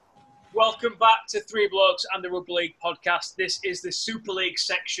welcome back to Three Blokes and the Rugby League podcast. This is the Super League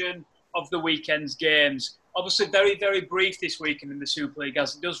section of the weekend's games. Obviously, very, very brief this weekend in the Super League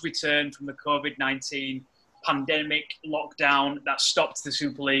as it does return from the COVID-19 pandemic lockdown that stopped the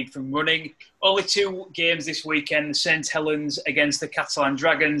Super League from running. Only two games this weekend, the St Helens against the Catalan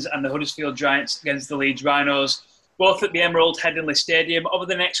Dragons and the Huddersfield Giants against the Leeds Rhinos, both at the Emerald Headingley Stadium. Over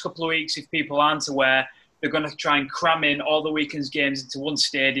the next couple of weeks, if people aren't aware, they're going to try and cram in all the weekend's games into one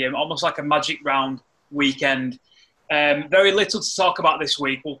stadium, almost like a Magic Round weekend. Very little to talk about this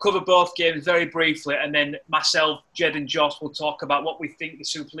week. We'll cover both games very briefly, and then myself, Jed and Josh will talk about what we think the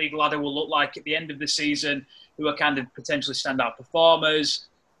Super League ladder will look like at the end of the season, who are kind of potentially standout performers,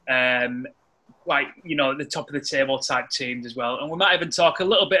 the top of the table type teams as well. And we might even talk a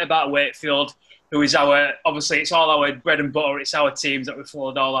little bit about Wakefield, who is obviously it's all our bread and butter, it's our teams that we've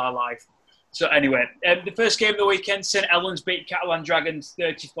followed all our life. So anyway, the first game of the weekend, St Helens beat Catalan Dragons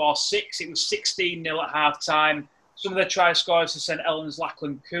 34-6. It was 16-0 at half-time. Some of the try scorers for St Helens,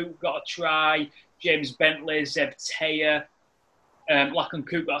 Lachlan Coote got a try, James Bentley, Zeb Taylor. Lachlan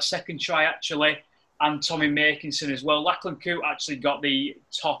Coote got a second try, actually, and Tommy Makinson as well. Lachlan Coote actually got the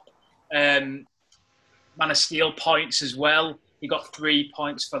top Man of Steel points as well. He got 3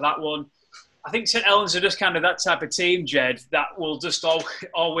 points for that one. I think St Helens are just kind of that type of team, Jed, that will just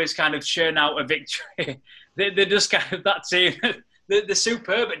always kind of churn out a victory. They're just kind of that team. They're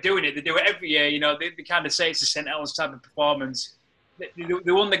superb at doing it. They do it every year. You know, they kind of say it's a St Helens type of performance.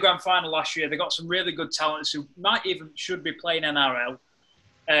 They won the grand final last year. They got some really good talents who should be playing NRL.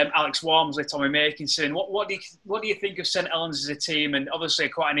 Alex Walmsley, Tommy Makinson. What do you think of St Helens as a team? And obviously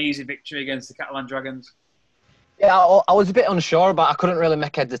quite an easy victory against the Catalan Dragons. Yeah, I was a bit unsure about. I couldn't really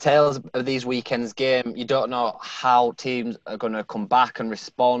make head or tails of these weekends' game. You don't know how teams are going to come back and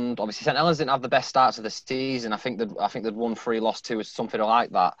respond. Obviously, St Helens didn't have the best starts of the season. I think they'd won 3, lost 2, or something like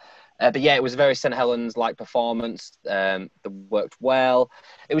that. But yeah, it was a very St Helens-like performance. They worked well.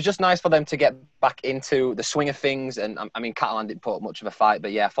 It was just nice for them to get back into the swing of things. And I mean, Catalan didn't put up much of a fight,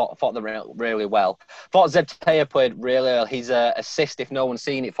 but yeah, fought them really well. Thought Zeb Taylor played really well. His assist, if no one's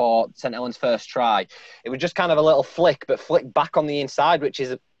seen it, for St Helens' first try, it was just kind of a little flick, but flick back on the inside, which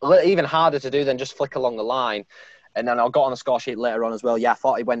is even harder to do than just flick along the line. And then I got on the score sheet later on as well. Yeah, I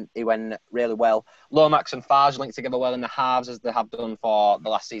thought he went really well. Lomax and Farge linked together well in the halves, as they have done for the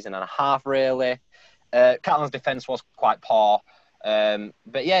last season and a half, really. Catalan's defence was quite poor.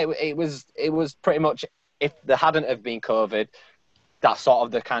 But yeah, it was pretty much, if there hadn't have been COVID, that's sort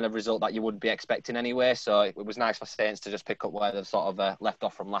of the kind of result that you would be expecting anyway. So it was nice for Saints to just pick up where they've sort of left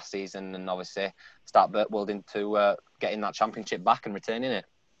off from last season and obviously start building to getting that championship back and retaining it.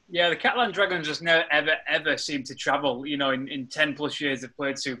 Yeah, the Catalan Dragons just never, ever seem to travel. You know, in 10 plus years they've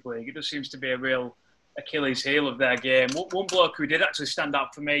played Super League, it just seems to be a real Achilles heel of their game. One bloke who did actually stand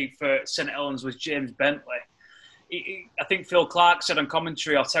out for me for St Helens was James Bentley. I think Phil Clark said on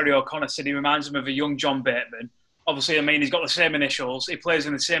commentary, or Terry O'Connor said he reminds him of a young John Bateman. Obviously, I mean, he's got the same initials, he plays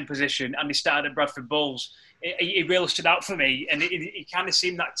in the same position, and he started at Bradford Bulls. He really stood out for me, and he kind of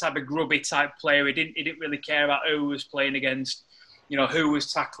seemed that type of grubby type player. He didn't really care about who he was playing against. You know, who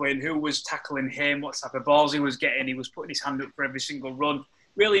was tackling him, what type of balls he was getting. He was putting his hand up for every single run.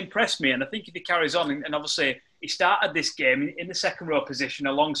 Really impressed me. And I think if he carries on, and obviously he started this game in the second row position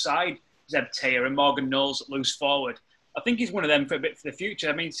alongside Zeb Taylor and Morgan Knowles at loose forward. I think he's one of them for a bit for the future.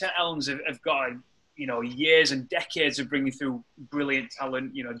 I mean, St Helens have got, years and decades of bringing through brilliant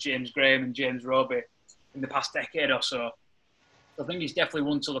talent, James Graham and James Roby in the past decade or so. So I think he's definitely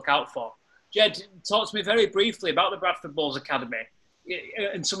one to look out for. Jed, talk to me very briefly about the Bradford Bulls Academy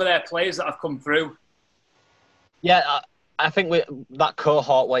and some of their players that have come through. Yeah, I think with that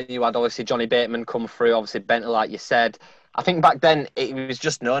cohort where you had obviously Johnny Bateman come through, obviously Bentley, like you said, I think back then it was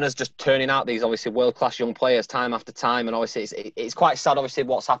just known as just turning out these obviously world-class young players time after time. And obviously it's quite sad, obviously,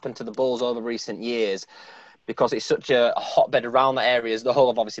 what's happened to the Bulls over recent years, because it's such a hotbed around the areas, the whole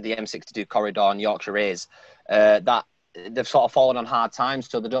of obviously the M62 corridor and Yorkshire is, that they've sort of fallen on hard times,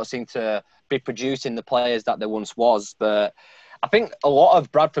 so they don't seem to be producing the players that there once was. But I think a lot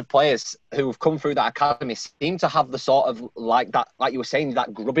of Bradford players who've come through that academy seem to have the sort of, like that, like you were saying,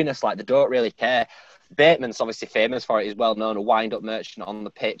 that grubbiness, like they don't really care. Bateman's obviously famous for it. He's well known, a wind-up merchant on the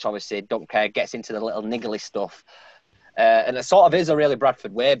pitch, obviously don't care, gets into the little niggly stuff. And it sort of is a really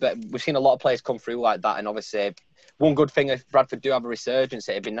Bradford way, but we've seen a lot of players come through like that. And obviously, one good thing, if Bradford do have a resurgence,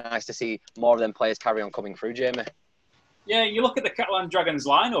 it'd be nice to see more of them players carry on coming through, Jamie. Yeah, you look at the Catalan Dragons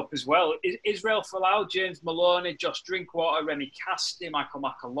lineup as well. Israel Folau, James Maloney, Josh Drinkwater, Remy Casti, Michael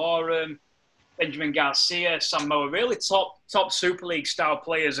McAlorum, Benjamin Garcia, Sam Moa, really top Super League style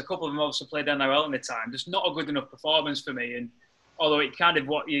players. A couple of them also played NRL in the time. Just not a good enough performance for me. And although it kind of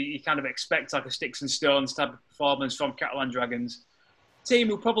what you kind of expect, like a sticks and stones type of performance from Catalan Dragons. Team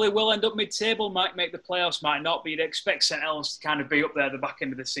who probably will end up mid-table, might make the playoffs, might not, but you'd expect St Helens to kind of be up there at the back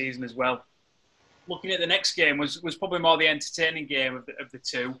end of the season as well. Looking at the next game was probably more the entertaining game of the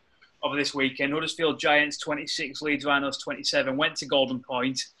two over this weekend. Huddersfield Giants 26, Leeds Rhinos 27, went to Golden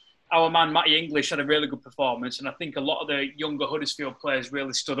Point. Our man Matty English had a really good performance, and I think a lot of the younger Huddersfield players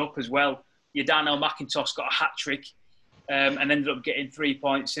really stood up as well. Your Darnell McIntosh got a hat-trick and ended up getting 3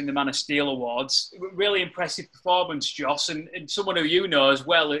 points in the Man of Steel Awards. Really impressive performance, Joss, and someone who you know as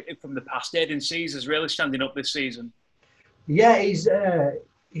well from the past, Aidan Caesar's really standing up this season. Yeah, he's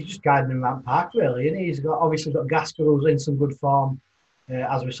just guiding him around Park, really, and he's obviously got Gaskell, who's in some good form,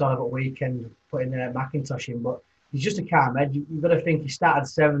 as we saw at weekend, putting McIntosh in, but he's just a calm head. You've got to think he started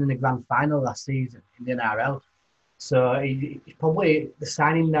 7 in the grand final last season in the NRL. So he's probably the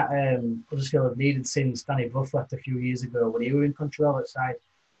signing that Huddersfield have needed since Danny Buff left a few years ago when he was in control at side.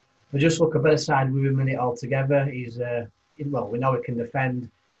 We just look a better side with him in it altogether. He's we know he can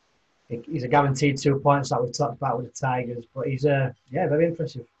defend. He's a guaranteed 2 points that we've talked about with the Tigers, but he's very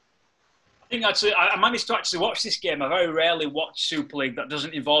impressive. I think actually I managed to actually watch this game. I very rarely watch Super League that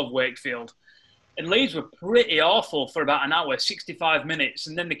doesn't involve Wakefield. And Leeds were pretty awful for about an hour, 65 minutes,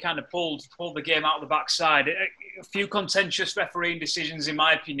 and then they kind of pulled the game out of the backside. A few contentious refereeing decisions, in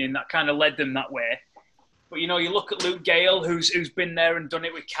my opinion, that kind of led them that way. But, you look at Luke Gale, who's been there and done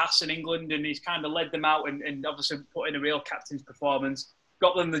it with Cass in England, and he's kind of led them out and obviously put in a real captain's performance,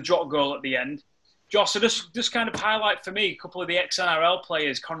 got them the drop goal at the end. Josh, so just kind of highlight for me a couple of the ex-NRL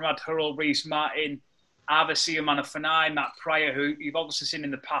players, Conrad Hurrell, Reece Martin, Ava Siamanafanai, Matt Pryor, who you've obviously seen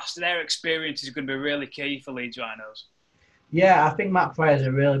in the past. Their experience is going to be really key for Leeds Rhinos. Yeah, I think Matt Pryor's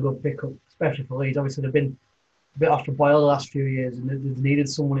a really good pickup, especially for Leeds. Obviously, they've been a bit off the boil the last few years, and they've needed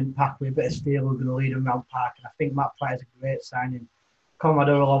someone in Park with a bit of steel who's going to lead them around Park. And I think Matt Pryor's a great signing. Conrad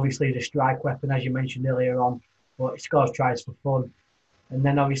Hurrell, obviously, is a strike weapon, as you mentioned earlier on, but he scores tries for fun. And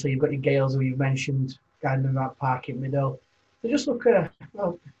then, obviously, you've got your Gales, who you've mentioned, guiding them around Park in middle. They just look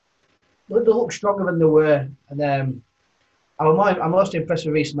they look stronger than they were, and I'm most impressed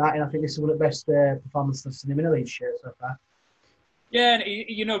with Reece Martin. I think this is one of the best performances I've seen him in a Leeds shirt so far. Yeah,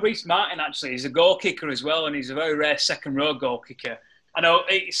 and Reece Martin actually is a goal kicker as well, and he's a very rare second row goal kicker. I know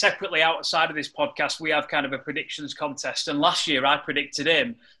separately outside of this podcast, we have kind of a predictions contest, and last year I predicted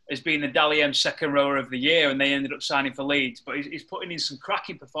him as being the Dally M second rower of the year, and they ended up signing for Leeds. But he's putting in some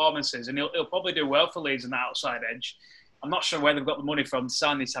cracking performances, and he'll probably do well for Leeds on the outside edge. I'm not sure where they've got the money from to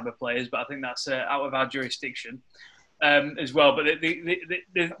sign these type of players, but I think that's out of our jurisdiction as well. But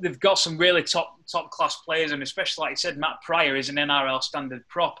they've got some really top class players, and especially, like you said, Matt Pryor is an NRL standard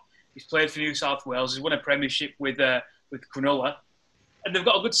prop. He's played for New South Wales. He's won a premiership with Cronulla. And they've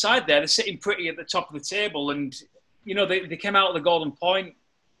got a good side there. They're sitting pretty at the top of the table. And, they came out of the Golden Point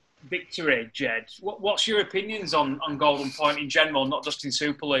victory, Jed. What's your opinions on Golden Point in general, not just in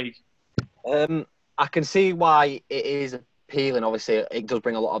Super League? I can see why it is appealing. Obviously, it does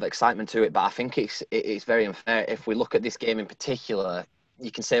bring a lot of excitement to it, but I think it's very unfair. If we look at this game in particular, you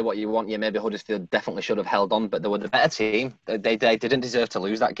can say what you want. Yeah, maybe Huddersfield definitely should have held on, but they were the better team. They didn't deserve to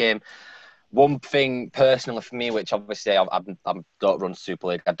lose that game. One thing personally for me, which obviously I don't run Super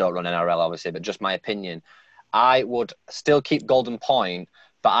League, I don't run NRL obviously, but just my opinion, I would still keep Golden Point,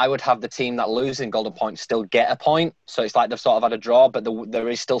 but I would have the team that loses in Golden Point still get a point. So it's like they've sort of had a draw, but there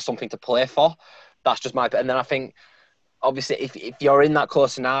is still something to play for. That's just my... And then I think, obviously, if you're in that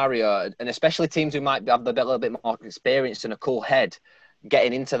close scenario, and especially teams who might have a little bit more experience and a cool head,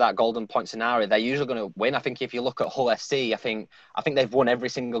 getting into that Golden Point scenario, they're usually going to win. I think if you look at Hull FC, I think they've won every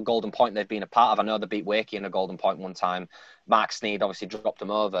single Golden Point they've been a part of. I know they beat Wakey in a Golden Point one time. Mark Sneed obviously dropped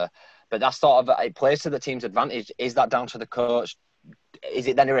them over. But that's sort of... It plays to the team's advantage. Is that down to the coach? Is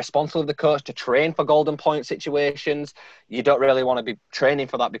it then irresponsible of the coach to train for Golden Point situations? You don't really want to be training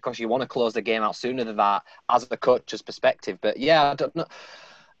for that because you want to close the game out sooner than that as the coach's perspective. But yeah, I don't know.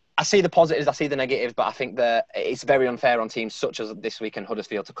 I see the positives, I see the negatives, but I think that it's very unfair on teams such as this week in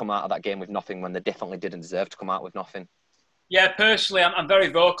Huddersfield to come out of that game with nothing when they definitely didn't deserve to come out with nothing. Yeah, personally, I'm very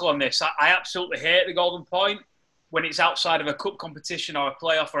vocal on this. I absolutely hate the Golden Point when it's outside of a cup competition or a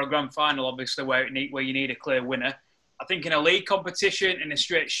playoff or a grand final, obviously, where you need a clear winner. I think in a league competition, in a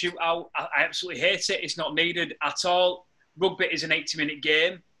straight shootout, I absolutely hate it. It's not needed at all. Rugby is an 80-minute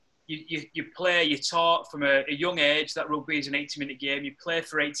game. You play, you're taught from a young age that rugby is an 80-minute game. You play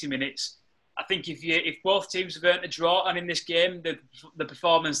for 80 minutes. I think if both teams have earned a draw, and in this game, the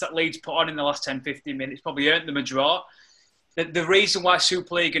performance that Leeds put on in the last 10, 15 minutes probably earned them a draw. The reason why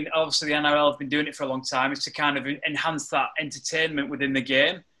Super League and obviously the NRL have been doing it for a long time is to kind of enhance that entertainment within the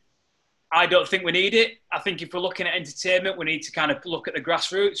game. I don't think we need it. I think if we're looking at entertainment, we need to kind of look at the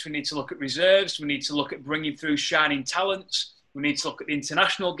grassroots. We need to look at reserves. We need to look at bringing through shining talents. We need to look at the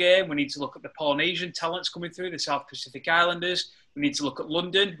international game. We need to look at the Polynesian talents coming through, the South Pacific Islanders. We need to look at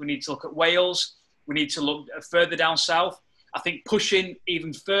London. We need to look at Wales. We need to look further down south. I think pushing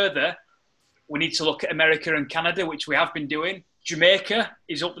even further, we need to look at America and Canada, which we have been doing. Jamaica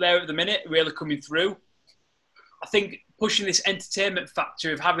is up there at the minute, really coming through. I think pushing this entertainment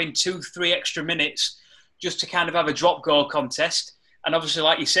factor of having 2-3 extra minutes just to kind of have a drop goal contest. And obviously,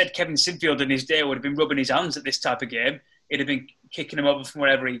 like you said, Kevin Sinfield in his day would have been rubbing his hands at this type of game. He'd have been kicking them over from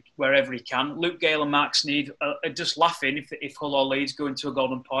wherever he can. Luke Gale and Mark Sneed are just laughing if Hull or Leeds go into a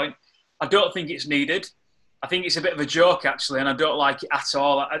golden point. I don't think it's needed. I think it's a bit of a joke, actually, and I don't like it at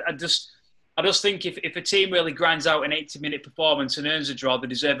all. I just think if a team really grinds out an 80-minute performance and earns a draw, they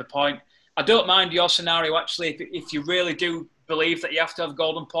deserve a point. I don't mind your scenario, actually, if you really do believe that you have to have a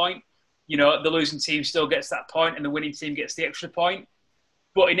golden point. You know, the losing team still gets that point and the winning team gets the extra point.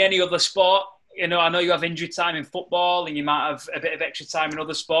 But in any other sport, you know, I know you have injury time in football and you might have a bit of extra time in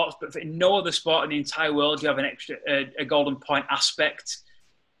other sports, but in no other sport in the entire world, you have a golden point aspect.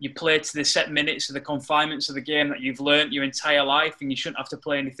 You play to the set minutes of the confinements of the game that you've learnt your entire life, and you shouldn't have to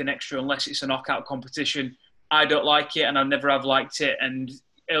play anything extra unless it's a knockout competition. I don't like it, and I never have liked it. And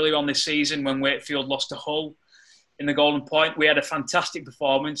earlier on this season, when Wakefield lost to Hull in the Golden Point, we had a fantastic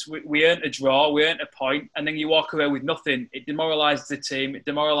performance. We earned a draw, we earned a point, and then you walk away with nothing. It demoralises the team, it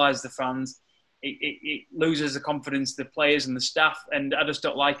demoralises the fans, it loses the confidence of the players and the staff, and I just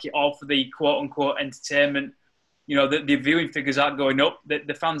don't like it all for the quote-unquote entertainment. You know, the viewing figures aren't going up,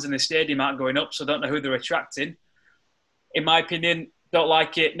 the fans in the stadium aren't going up, so I don't know who they're attracting. In my opinion, don't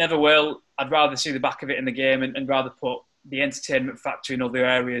like it, never will. I'd rather see the back of it in the game and rather put the entertainment factor in other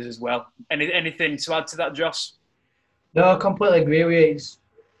areas as well. Anything to add to that, Joss? No, I completely agree with you. It's,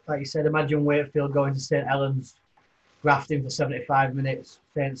 like you said, imagine Wakefield going to St Helens, grafting for 75 minutes,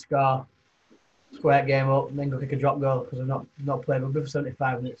 faint score, square game up, and then go kick a drop goal because they've not played rugby for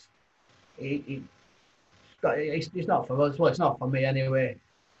 75 minutes. It's not for us. Well, it's not for me anyway.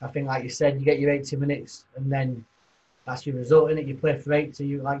 I think, like you said, you get your 80 minutes and then that's your result in it. You play for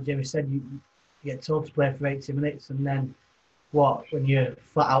 80. Like Jamie said, you get told to play for 80 minutes, and then when you're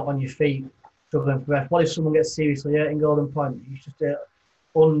flat out on your feet, struggling for breath? What if someone gets seriously hurt in Golden Point? It's just an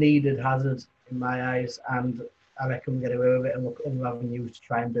unneeded hazard in my eyes, and I reckon we get away with it and look at other avenues to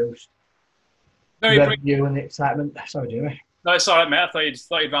try and boost revenue and the excitement. Sorry, Jamie. No, it's all right, mate. I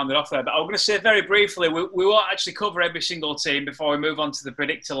thought you'd rounded off there. But I'm going to say very briefly, we won't actually cover every single team before we move on to the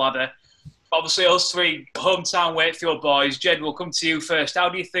predictor ladder. Obviously, us three hometown Wakefield boys. Jed, we'll come to you first. How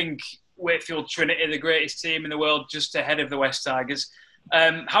do you think Wakefield Trinity, the greatest team in the world, just ahead of the West Tigers,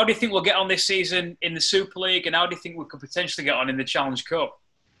 how do you think we'll get on this season in the Super League, and how do you think we could potentially get on in the Challenge Cup?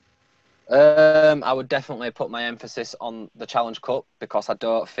 I would definitely put my emphasis on the Challenge Cup because I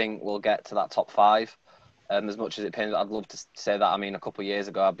don't think we'll get to that top 5. As much as it pains, I'd love to say that. I mean, a couple of years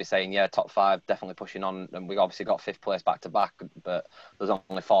ago, I'd be saying, yeah, top 5, definitely pushing on. And we obviously got 5th place back to back, but there's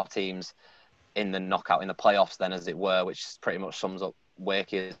only 4 teams in the knockout, in the playoffs then, as it were, which pretty much sums up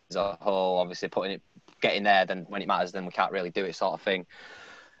Wakey as a whole. Obviously, getting there, then when it matters, then we can't really do it, sort of thing.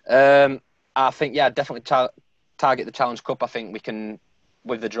 I think, yeah, definitely target the Challenge Cup. I think we can,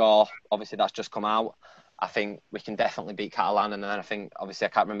 with the draw, obviously that's just come out. I think we can definitely beat Catalan, and then I think, obviously,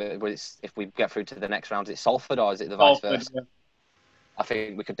 I can't remember if we get through to the next round, is it Salford or is it the vice versa? Yeah. I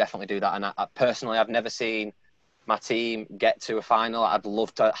think we could definitely do that. And I personally, I've never seen my team get to a final. I'd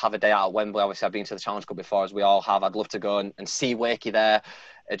love to have a day out at Wembley. Obviously, I've been to the Challenge Cup before, as we all have. I'd love to go and see Wakey there,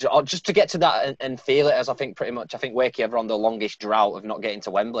 just to get to that and feel it. As I think Wakey are on the longest drought of not getting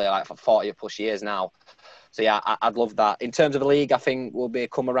to Wembley, like for 40 plus years now. So yeah, I'd love that. In terms of the league, I think we'll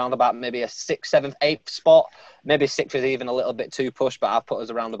come around about maybe a 6th, 7th, 8th spot. Maybe 6th is even a little bit too pushed, but I've put us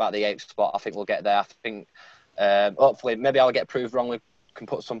around about the 8th spot. I think we'll get there. I think hopefully, maybe I'll get proved wrong. We can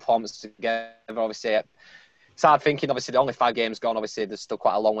put some forms together. Obviously, it's hard thinking. Obviously, the only 5 games gone. Obviously, there's still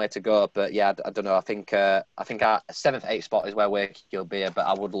quite a long way to go. But yeah, I don't know. I think our 7th, 8th spot is where Wakey will be. But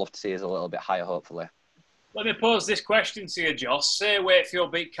I would love to see us a little bit higher, hopefully. Let me pose this question to you, Joss. Say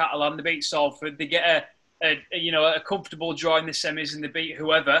Wakefield beat Catalan, they beat Salford, they get a comfortable draw in the semis and they beat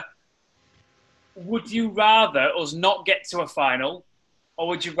whoever. Would you rather us not get to a final, or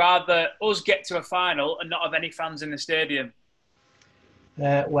would you rather us get to a final and not have any fans in the stadium?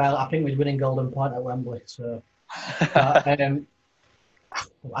 Well, I think we're winning Golden Point at Wembley, so I don't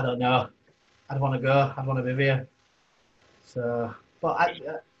know. I'd want to go. I'd want to be there. So, but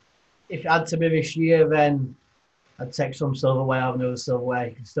if it had to be this year, then I'd take some silverware. I've no silverware.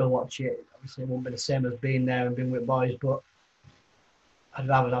 You can still watch it. Obviously, it won't be the same as being there and being with boys, but I'd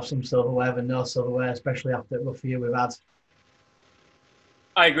rather have some silverware than no silverware, especially after the rough year we've had.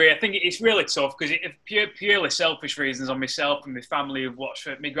 I agree. I think it's really tough because purely selfish reasons on myself and my family who've watched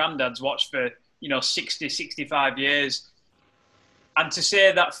for, my granddad's watched for, 60, 65 years. And to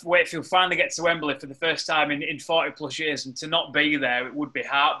say that Wakefield finally gets to Wembley for the first time in 40 plus years and to not be there, it would be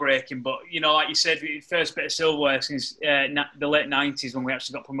heartbreaking. But, like you said, the first bit of silverware since the late 90s when we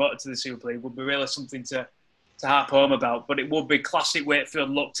actually got promoted to the Super League would be really something to harp home about. But it would be classic Wakefield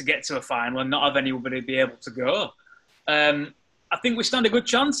luck to get to a final and not have anybody be able to go. I think we stand a good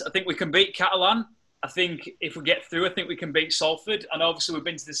chance. I think we can beat Catalan. I think if we get through, I think we can beat Salford. And obviously we've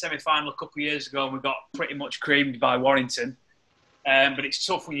been to the semi-final a couple of years ago and we got pretty much creamed by Warrington. But it's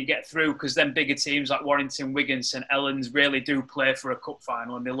tough when you get through because then bigger teams like Warrington, Wigan, St Helens really do play for a cup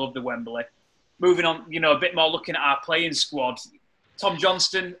final and they love the Wembley. Moving on, a bit more looking at our playing squad. Tom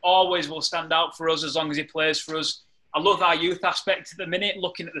Johnston always will stand out for us as long as he plays for us. I love our youth aspect at the minute.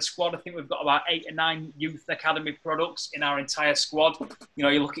 Looking at the squad, I think we've got about 8 or 9 youth academy products in our entire squad. You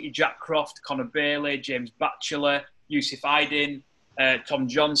look at your Jack Croft, Connor Bailey, James Batchelor, Yusuf Aydin, Tom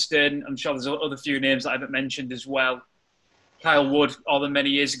Johnston. I'm sure there's other few names that I haven't mentioned as well. Kyle Wood, all the many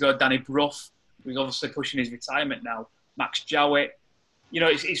years ago. Danny Brough, who's obviously pushing his retirement now. Max Jowett.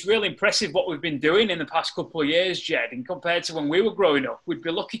 It's really impressive what we've been doing in the past couple of years, Jed. And compared to when we were growing up, we'd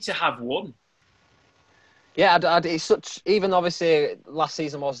be lucky to have one. Yeah, it's such. Even obviously, last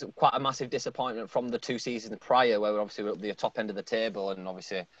season was quite a massive disappointment from the 2 seasons prior, where we obviously were at the top end of the table and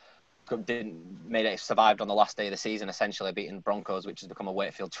obviously survived on the last day of the season, essentially beating Broncos, which has become a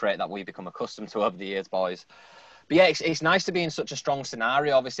Wakefield trait that we've become accustomed to over the years, boys. But yeah, it's nice to be in such a strong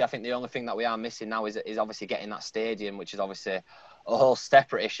scenario. Obviously, I think the only thing that we are missing now is obviously getting that stadium, which is obviously a whole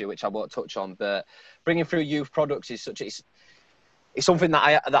separate issue, which I won't touch on. But bringing through youth products is it's something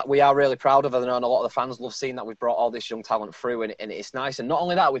that we are really proud of. I know a lot of the fans love seeing that we've brought all this young talent through, and it's nice. And not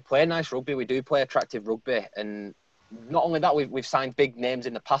only that, we play nice rugby. We do play attractive rugby, and not only that, we've signed big names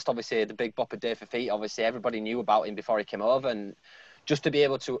in the past. Obviously, the big bopper Dave Fafita, obviously everybody knew about him before he came over, and just to be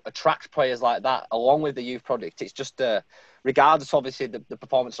able to attract players like that, along with the youth product, it's just regardless, obviously, the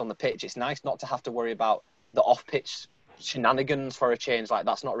performance on the pitch. It's nice not to have to worry about the off-pitch shenanigans for a change. Like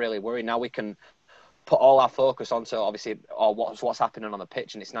that's not really worrying. Now we can put all our focus onto obviously what's happening on the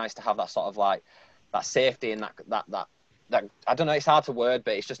pitch, and it's nice to have that sort of like that safety and that I don't know, it's hard to word,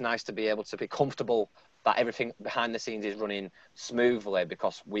 but it's just nice to be able to be comfortable that everything behind the scenes is running smoothly,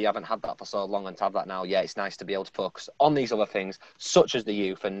 because we haven't had that for so long, and to have that now, yeah, it's nice to be able to focus on these other things such as the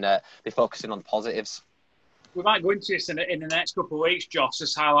youth and be focusing on the positives. We might go into this in the next couple of weeks, Josh,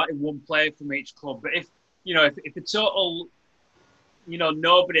 just highlighting one player from each club. But if the total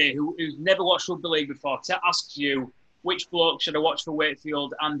nobody who's never watched rugby league before asks you which bloke should I watch for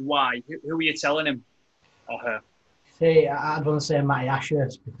Wakefield and why, who are you telling him or her? See, I'd want to say Matty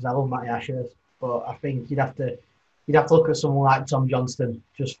Ashurst because I love Matty Ashurst, but I think you'd have to look at someone like Tom Johnston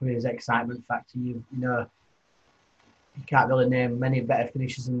just for his excitement factor. You can't really name many better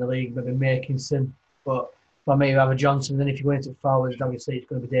finishers in the league, maybe Makinson, but for me, you have a Johnson. Then if you go into forwards, obviously it's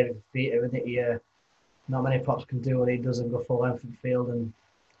going to be David Fafita, isn't it? Not many props can do what he does and go full length of the field and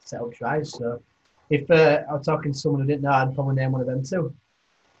set up tries. So if I was talking to someone who didn't know, I'd probably name one of them too.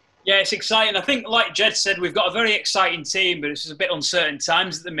 Yeah, it's exciting. I think, like Jed said, we've got a very exciting team, but it's just a bit uncertain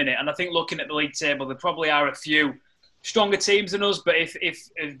times at the minute. And I think looking at the league table, there probably are a few stronger teams than us. But if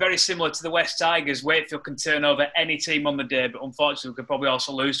very similar to the West Tigers, Wakefield can turn over any team on the day. But unfortunately, we could probably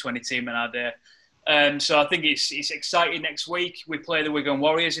also lose to any team in our day. So I think it's exciting next week. We play the Wigan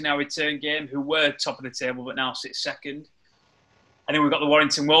Warriors in our return game, who were top of the table but now sit second. And then we've got the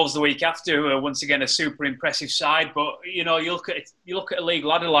Warrington Wolves the week after, who are once again a super impressive side. But you look at a league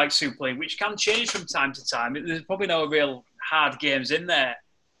ladder like Super League, which can change from time to time. There's probably no real hard games in there.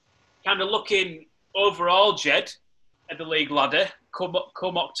 Kind of looking overall, Jed, at the league ladder,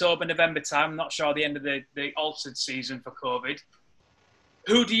 come October, November time. I'm not sure the end of the altered season for COVID.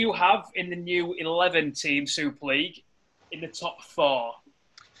 Who do you have in the new 11-team Super League in the top 4?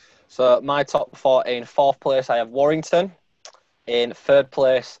 So my top 4, in 4th place, I have Warrington. In 3rd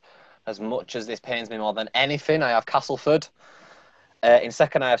place, as much as this pains me more than anything, I have Castleford. In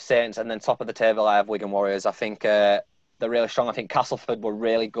 2nd, I have Saints. And then top of the table, I have Wigan Warriors. I think they're really strong. I think Castleford were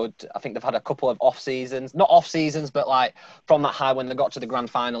really good. I think they've had a couple of off-seasons. Not off-seasons, but like from that high when they got to the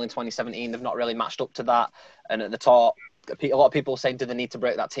grand final in 2017, they've not really matched up to that. And at the top, a lot of people saying, do they need to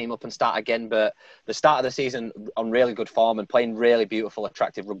break that team up and start again? But the start of the season on really good form and playing really beautiful,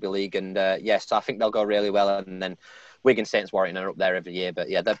 attractive rugby league. And yes, so I think they'll go really well. And then Wigan, Saints, Warrington are up there every year. But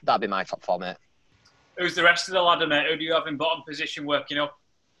yeah, that'd be my top 4, mate. Who's the rest of the ladder, mate? Who do you have in bottom position working up?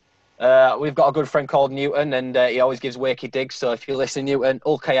 We've got a good friend called Newton, and he always gives Wakey digs. So if you listen, Newton,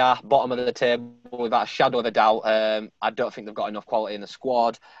 Hull KR, bottom of the table without a shadow of a doubt. I don't think they've got enough quality in the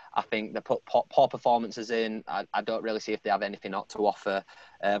squad. I think they put poor performances in. I don't really see if they have anything not to offer.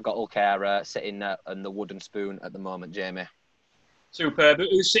 I've got Hull KR sitting on the wooden spoon at the moment, Jamie. Superb.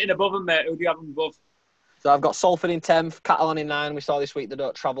 Who's sitting above them, mate? Who do you have them above? So I've got Salford in 10th, Catalan in 9. We saw this week they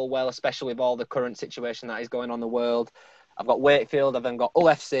don't travel well, especially with all the current situation that is going on in the world. I've got Wakefield. I've then got Hull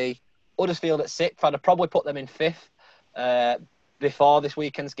FC. Huddersfield at 6th. I'd have probably put them in 5th before this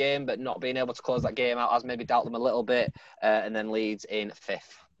weekend's game, but not being able to close that game out has maybe doubt them a little bit. And then Leeds in 5th.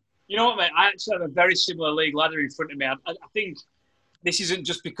 You know what, mate? I actually have a very similar league ladder in front of me. I think this isn't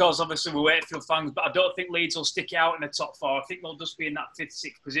just because, obviously, we're Wakefield fans, but I don't think Leeds will stick it out in the top 4. I think they'll just be in that 5th,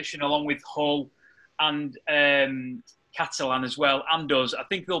 6th position, along with Hull and Catalan as well, and us. I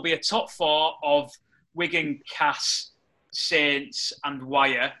think there'll be a top 4 of Wigan, Cass, Saints and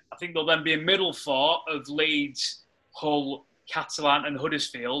Wire. I think there'll then be a middle 4 of Leeds, Hull, Catalan and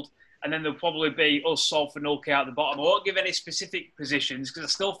Huddersfield. And then there'll probably be us, Salford and Hull KR at the bottom. I won't give any specific positions because I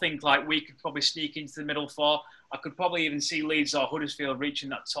still think like we could probably sneak into the middle 4. I could probably even see Leeds or Huddersfield reaching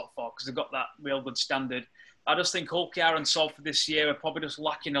that top 4 because they've got that real good standard. I just think Hull KR and Salford this year are probably just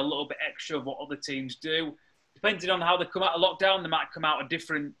lacking a little bit extra of what other teams do. Depending on how they come out of lockdown, they might come out a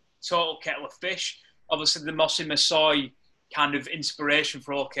different total kettle of fish. Obviously, the Mossy Masoi kind of inspiration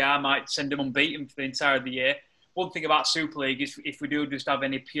for OKR might send them unbeaten for the entire of the year. One thing about Super League is if we do just have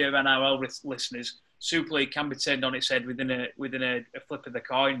any pure NRL listeners, Super League can be turned on its head within a flip of the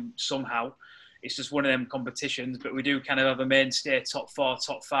coin somehow. It's just one of them competitions, but we do kind of have a mainstay top 4,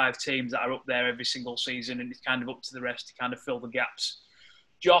 top 5 teams that are up there every single season, and it's kind of up to the rest to kind of fill the gaps.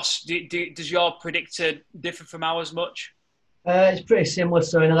 Josh, does your predictor differ from ours much? It's pretty similar.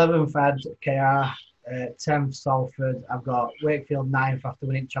 So in 11th, I had KR. 10th, Salford. I've got Wakefield 9th after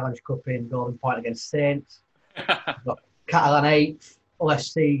winning Challenge Cup in Golden Point against Saints. I've got Catalan 8th, Hull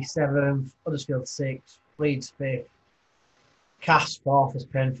FC 7th, Huddersfield 6th, Leeds 5th, Cass 4th, as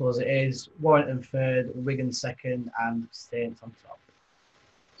painful as it is, Warrington 3rd, Wigan 2nd, and Saints on top.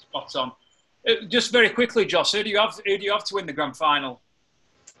 Spot on. Just very quickly, Josh, who do you have to win the grand final?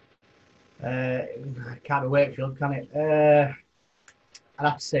 Can't be Wakefield, can it? I'd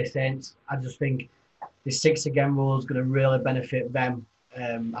have to say Saints. I just think the 6 again rule is going to really benefit them.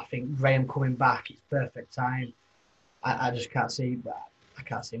 I think Graham coming back, it's perfect time. I just can't see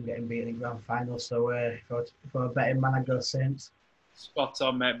him getting beaten in grand final. So if I were a betting man, I'd go Saints. Spot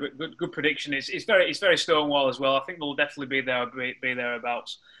on, mate. Good prediction. It's very Stonewall as well. I think they'll definitely be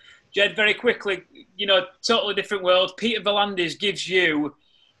thereabouts. Jed, very quickly, totally different world. Peter V'landys gives you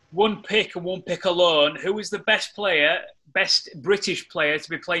one pick and one pick alone. Who is the best British player to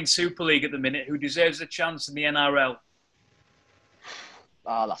be playing Super League at the minute who deserves a chance in the NRL?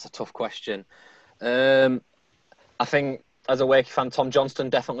 Oh, that's a tough question. I think as a Wakey fan, Tom Johnston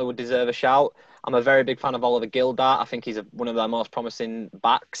definitely would deserve a shout. I'm a very big fan of Oliver Gildart. I think he's one of their most promising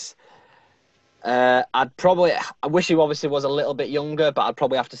backs. I wish he obviously was a little bit younger, but I'd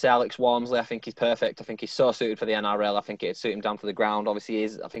probably have to say Alex Walmsley. I think he's perfect. I think he's so suited for the NRL. I think it'd suit him down for the ground. Obviously,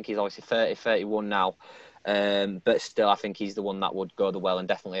 I think he's obviously 30, 31 now. But still, I think he's the one that would go the well and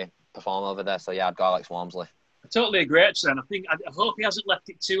definitely perform over there. So, yeah, I'd go Alex Walmsley. I totally agree, actually. And I hope he hasn't left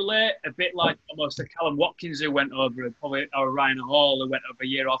it too late. A bit like almost a Callum Watkins who went over, or Ryan Hall who went over a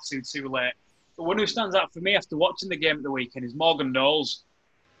year or two too late. But one who stands out for me after watching the game at the weekend is Morgan Knowles.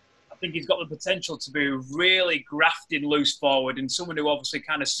 I think he's got the potential to be really grafted loose forward and someone who obviously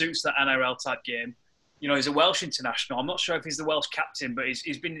kind of suits that NRL type game. He's a Welsh international. I'm not sure if he's the Welsh captain, but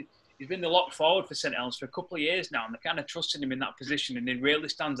he's been the lock forward for St Helens for a couple of years now, and they're kind of trusting him in that position, and he really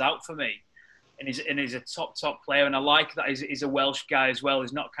stands out for me. And he's a top player, and I like that he's a Welsh guy as well.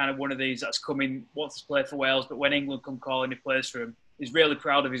 He's not kind of one of these that's coming, wants to play for Wales, but when England come calling, he plays for him. He's really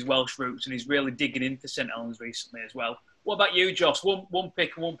proud of his Welsh roots, and he's really digging into St Helens recently as well. What about you, Josh? One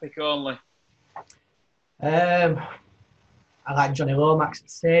pick and one pick only. I like Johnny Lomax at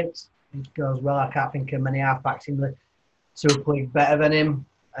Saints. I think he goes well. I can't think of many halfbacks in the Super League better than him.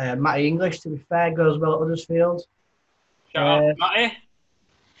 Matty English, to be fair, goes well at Huddersfield. Shout out, Matty.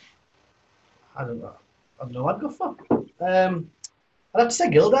 I don't know. I'd go for. I'd have to say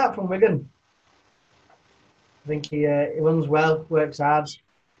Gildart from Wigan. I think he runs well, works hard,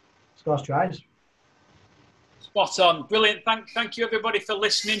 scores tries. Spot on. Brilliant. Thank you, everybody, for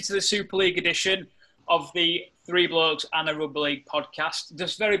listening to the Super League edition of the Three Blokes and a Rugby League podcast.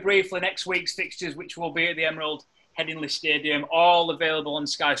 Just very briefly, next week's fixtures, which will be at the Emerald Headingley Stadium, all available on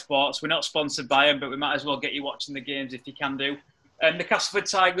Sky Sports. We're not sponsored by them, but we might as well get you watching the games if you can do. The Castleford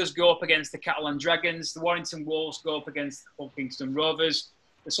Tigers go up against the Catalan Dragons. The Warrington Wolves go up against the Kingston Rovers.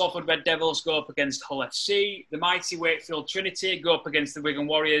 The Salford Red Devils go up against Hull FC. The mighty Wakefield Trinity go up against the Wigan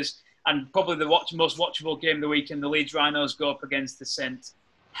Warriors. And probably the most watchable game of the weekend, the Leeds Rhinos go up against the St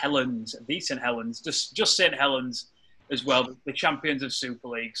Helens, just St Helens as well, the champions of Super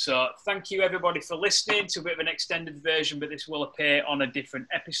League. So thank you everybody for listening to a bit of an extended version, but this will appear on a different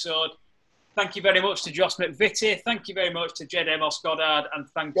episode. Thank you very much to Josh McVitie. Thank you very much to Jed Amos Goddard. And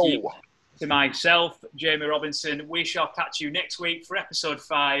thank you to myself, Jamie Robinson. We shall catch you next week for episode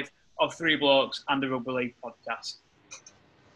 5 of Three Blokes and the Rugby League podcast.